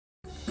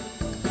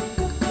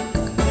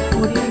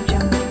Hi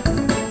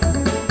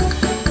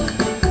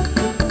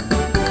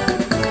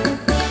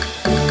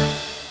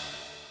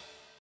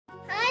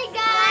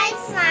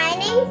guys, my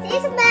name is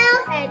Isabel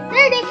and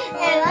today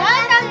and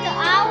welcome to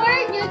our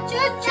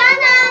YouTube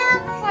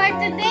channel. For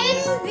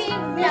today's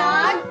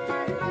vlog,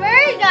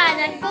 we're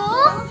gonna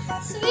cook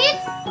sweet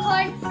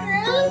corn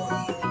curls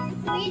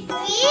with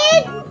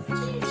cheese.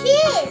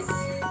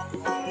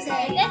 So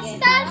let's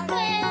start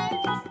it.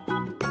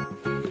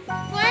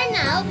 For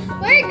now,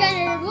 we're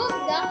gonna remove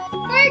the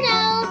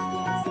kernels.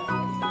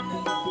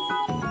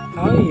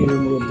 How do you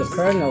remove the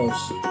kernels?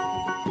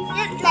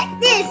 Just like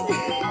this.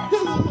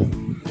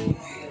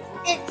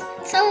 It's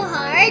so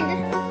hard.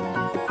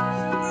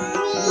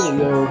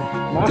 Your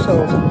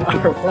muscles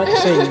are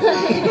flexing.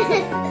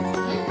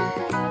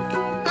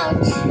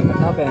 Ouch. What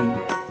happened?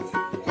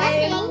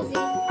 Nothing.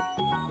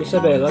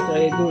 Isabel, what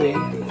are you doing?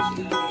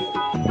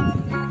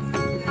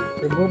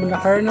 Removing the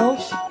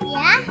kernels?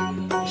 Yeah?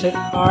 Is it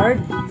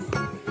hard? No?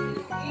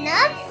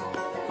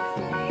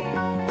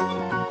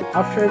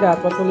 After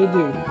that, what will you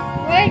do?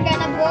 We're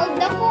gonna boil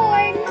the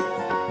corn.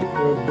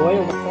 You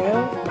boil the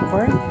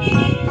corn?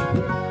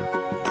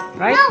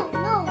 Right? No.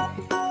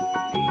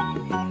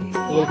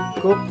 You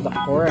cook the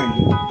corn.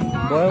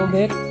 Boiled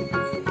it.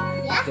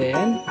 Yeah?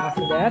 Then,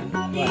 after that,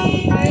 what?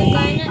 We're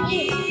gonna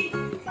eat.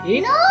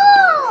 Eat? No!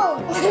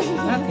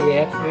 Not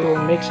yet. We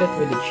will mix it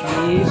with the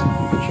cheese,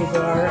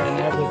 sugar, and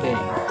everything.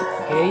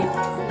 Okay?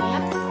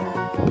 Yep.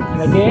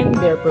 And again,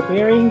 they're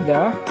preparing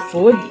the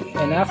food.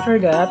 And after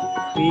that,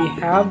 we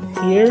have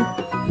here My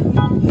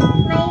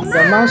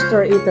the mom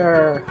monster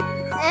eater.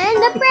 and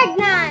the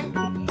pregnant.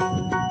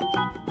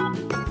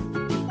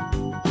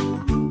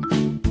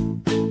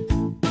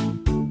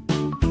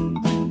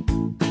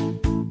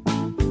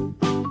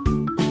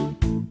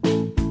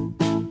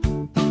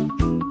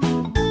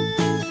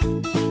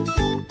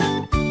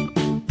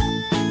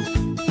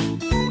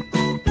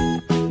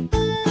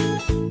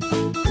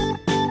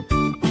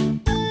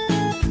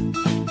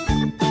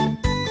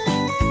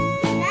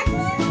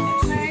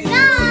 We're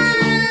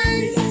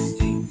done.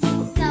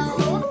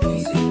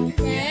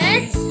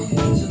 So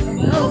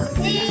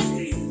let's cook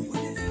it.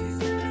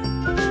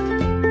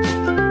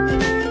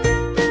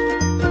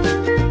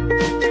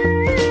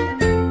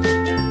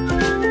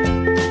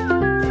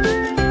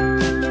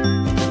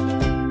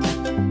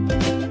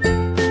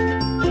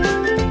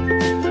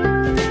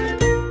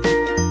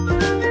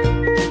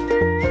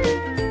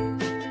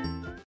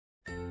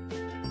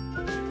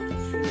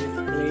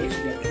 Place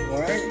the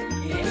corn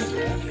in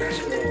the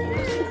casserole.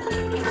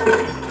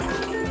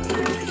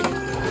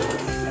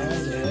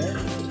 And there,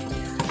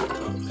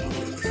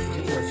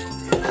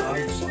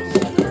 add some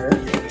water.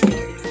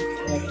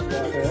 Next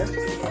water.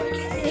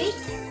 Wait.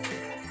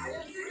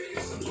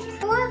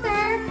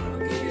 Water.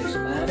 Just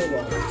add the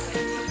water.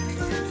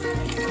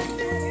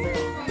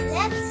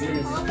 Let's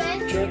open.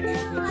 Check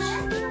if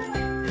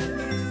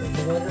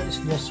the water is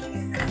just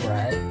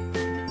right.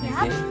 Yep.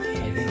 Okay, I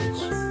think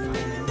it's fine.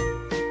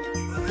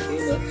 Okay,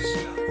 let's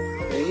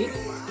wait.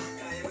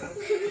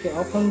 Okay,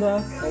 open the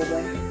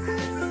oven.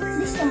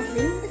 This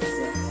open.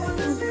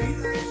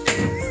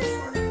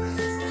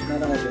 It's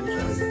not open,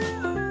 sorry.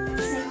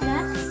 Like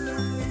that.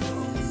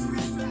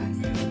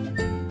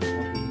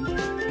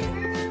 Okay.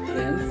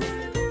 Then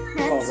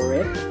cover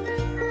it.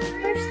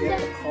 First Get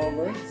the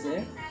cover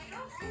there.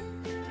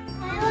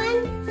 I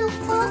want to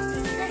cook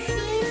the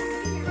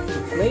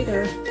cheese.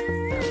 Later,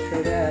 after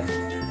that.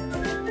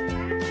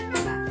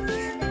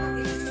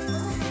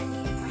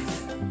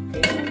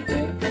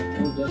 Okay, then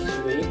we'll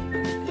just wait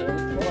until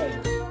it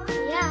boils.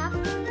 Yeah.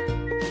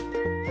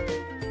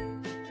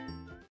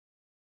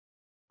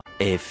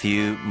 A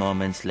few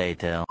moments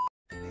later.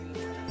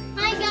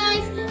 Hi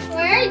guys,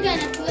 we're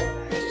gonna put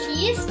the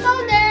cheese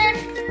powder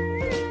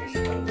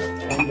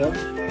And the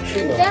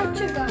sugar. the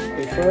sugar.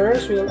 Okay,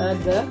 first we'll add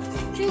the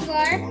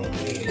Sugar.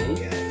 okay,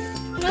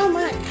 How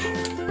much?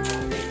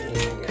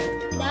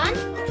 Done?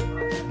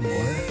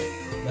 more.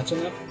 That's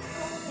enough.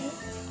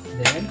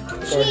 Okay. Then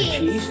for the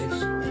cheese,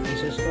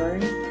 it's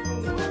stirring.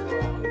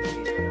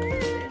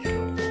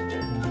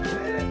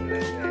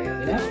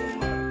 Enough.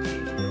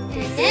 And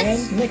And then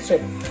mix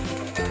it.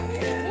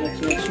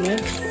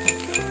 Mix.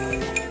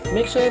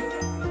 Mix it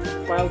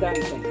while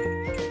dancing.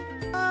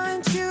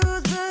 Aren't you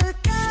the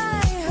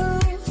guy who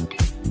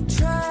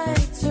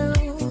tried to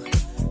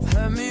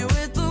hurt me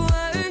with the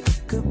word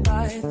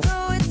goodbye?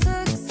 Though it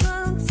took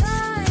some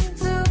time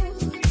to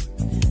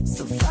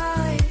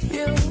survive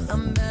you,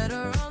 I'm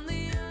better on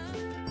the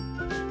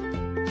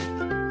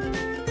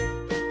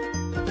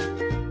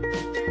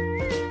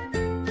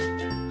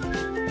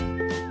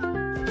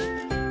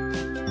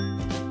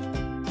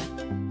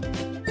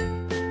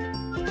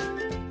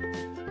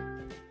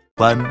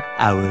One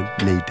hour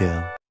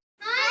later.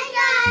 hi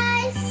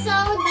guys, so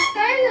the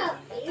kernel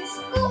is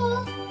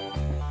cool.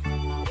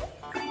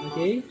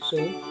 Okay, so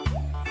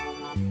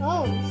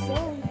Oh, so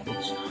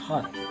it's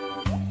hot.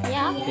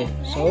 yeah. Okay,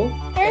 so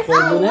There's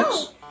what we'll do no.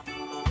 next?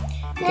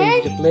 We're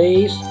going to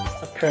place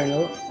a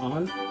kernel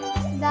on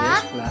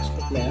That. this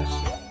plastic glass.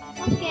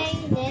 Okay,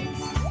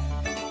 let's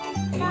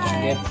Okay,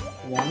 start. get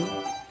One.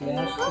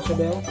 Yes,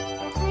 Isabel.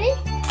 Okay.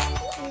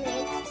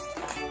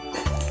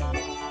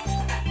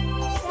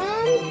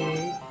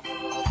 Okay.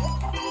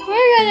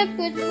 We're gonna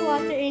put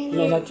water in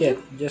No, here. not yet.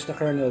 Just the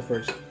kernel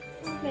first.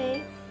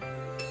 Okay.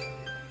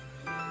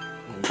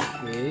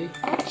 Okay.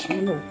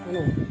 Ano?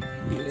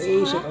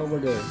 Place it over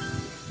there.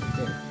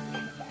 Okay.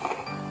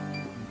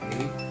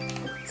 Okay.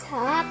 It's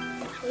hot.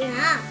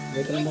 Yeah.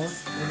 Wait a more.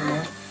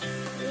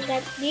 We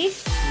got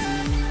this.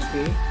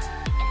 Okay.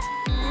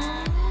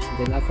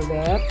 Then after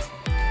that,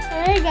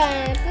 We're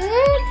gonna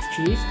put.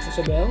 cheese.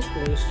 Isabel,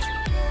 please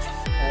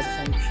add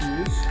some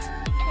cheese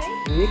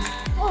with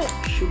Oh,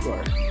 sugar.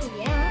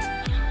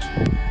 yeah.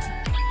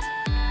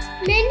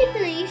 Many,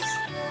 please.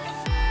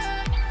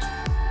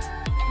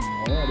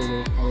 More, a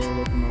little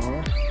bit more.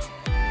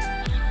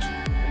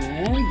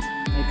 And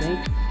I think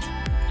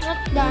Not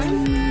done.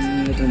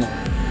 little more.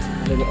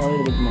 A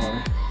little bit more.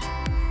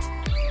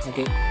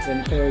 Okay,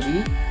 then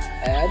thirdly,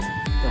 add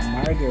the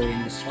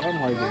margarine, the star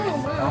margarine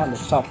Oh, on the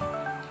top.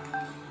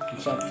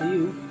 It's up to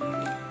you.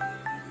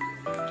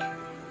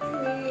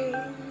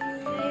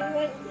 I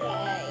would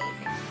like.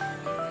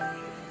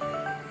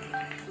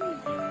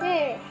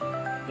 There.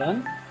 Done?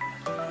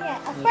 Yeah,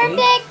 a Okay.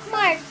 perfect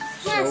mark.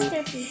 So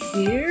Masterpiece.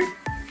 here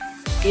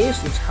is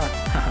it's hot.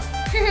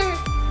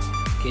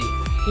 Okay,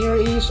 here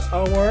is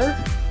our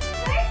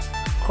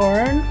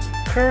corn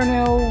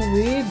kernel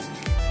with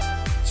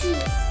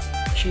Cheese.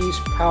 cheese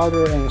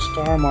powder and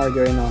star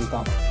margarine on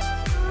top.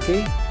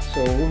 Okay,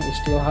 so it's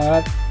still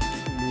hot.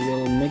 We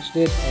will mix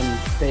it and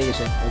taste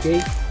it.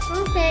 Okay,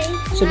 Okay.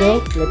 Isabel,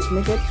 let's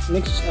make it.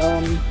 Mix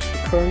the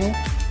kernel.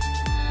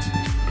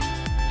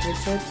 Mix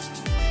it.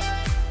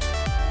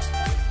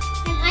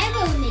 And I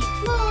will make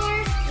more.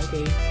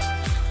 Okay.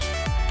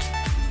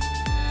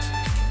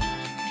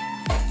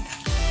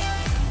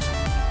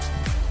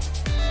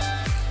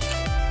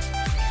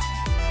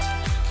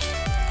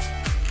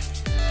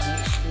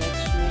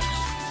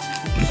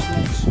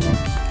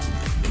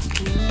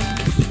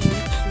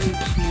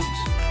 Mix.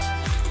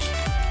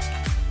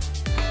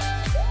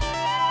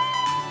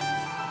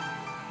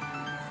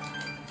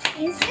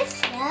 Is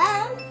this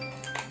done?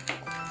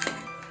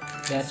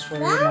 That's for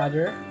your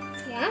mother.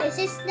 Yeah. Is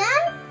this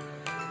done?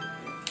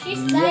 She's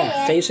Yeah,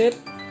 diet. taste it.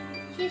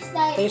 She's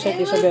diet. Taste I it,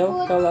 will Isabel.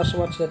 put- Tell us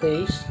what's the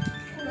taste.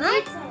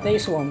 What?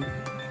 Taste one.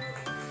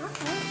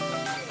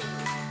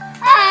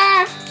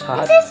 Ah! It's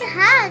hot. This is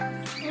hot.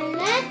 And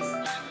let's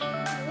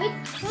put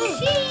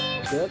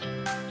cheese. Good.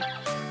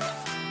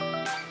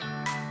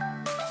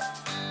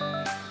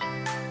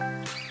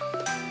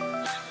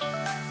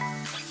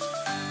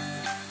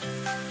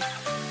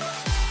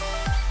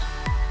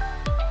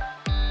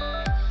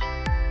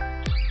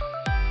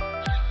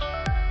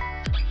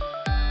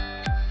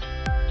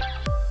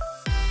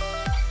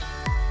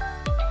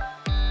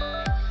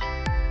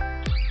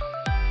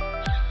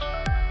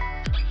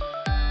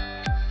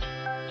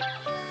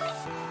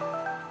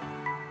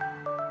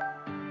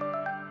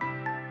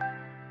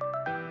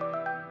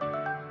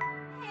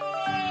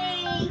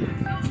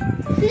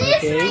 Please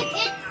Okay. rate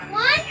it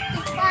 1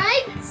 to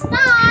 5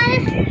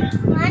 stars.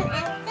 1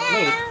 and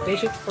 10. Wait,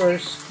 taste it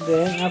first.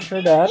 Then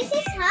after that, This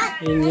is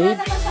hot. you need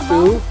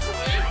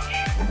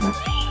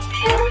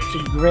to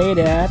grade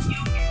it That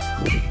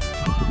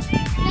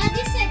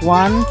is a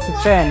 1 no to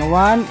 10.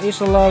 1 is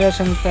the lowest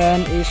and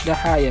 10 is the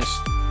highest.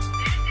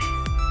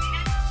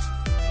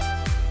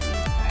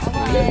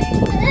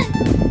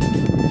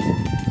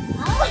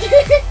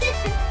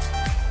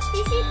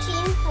 This is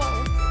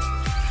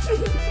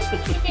painful.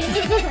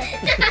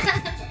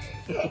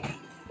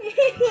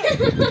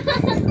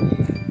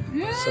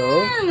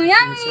 So,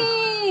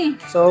 Yummy!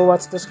 so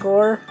what's the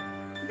score?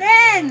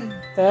 10!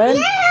 10?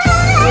 Yay!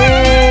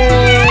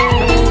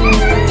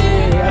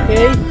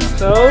 Okay,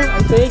 so I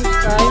think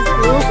it's time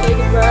to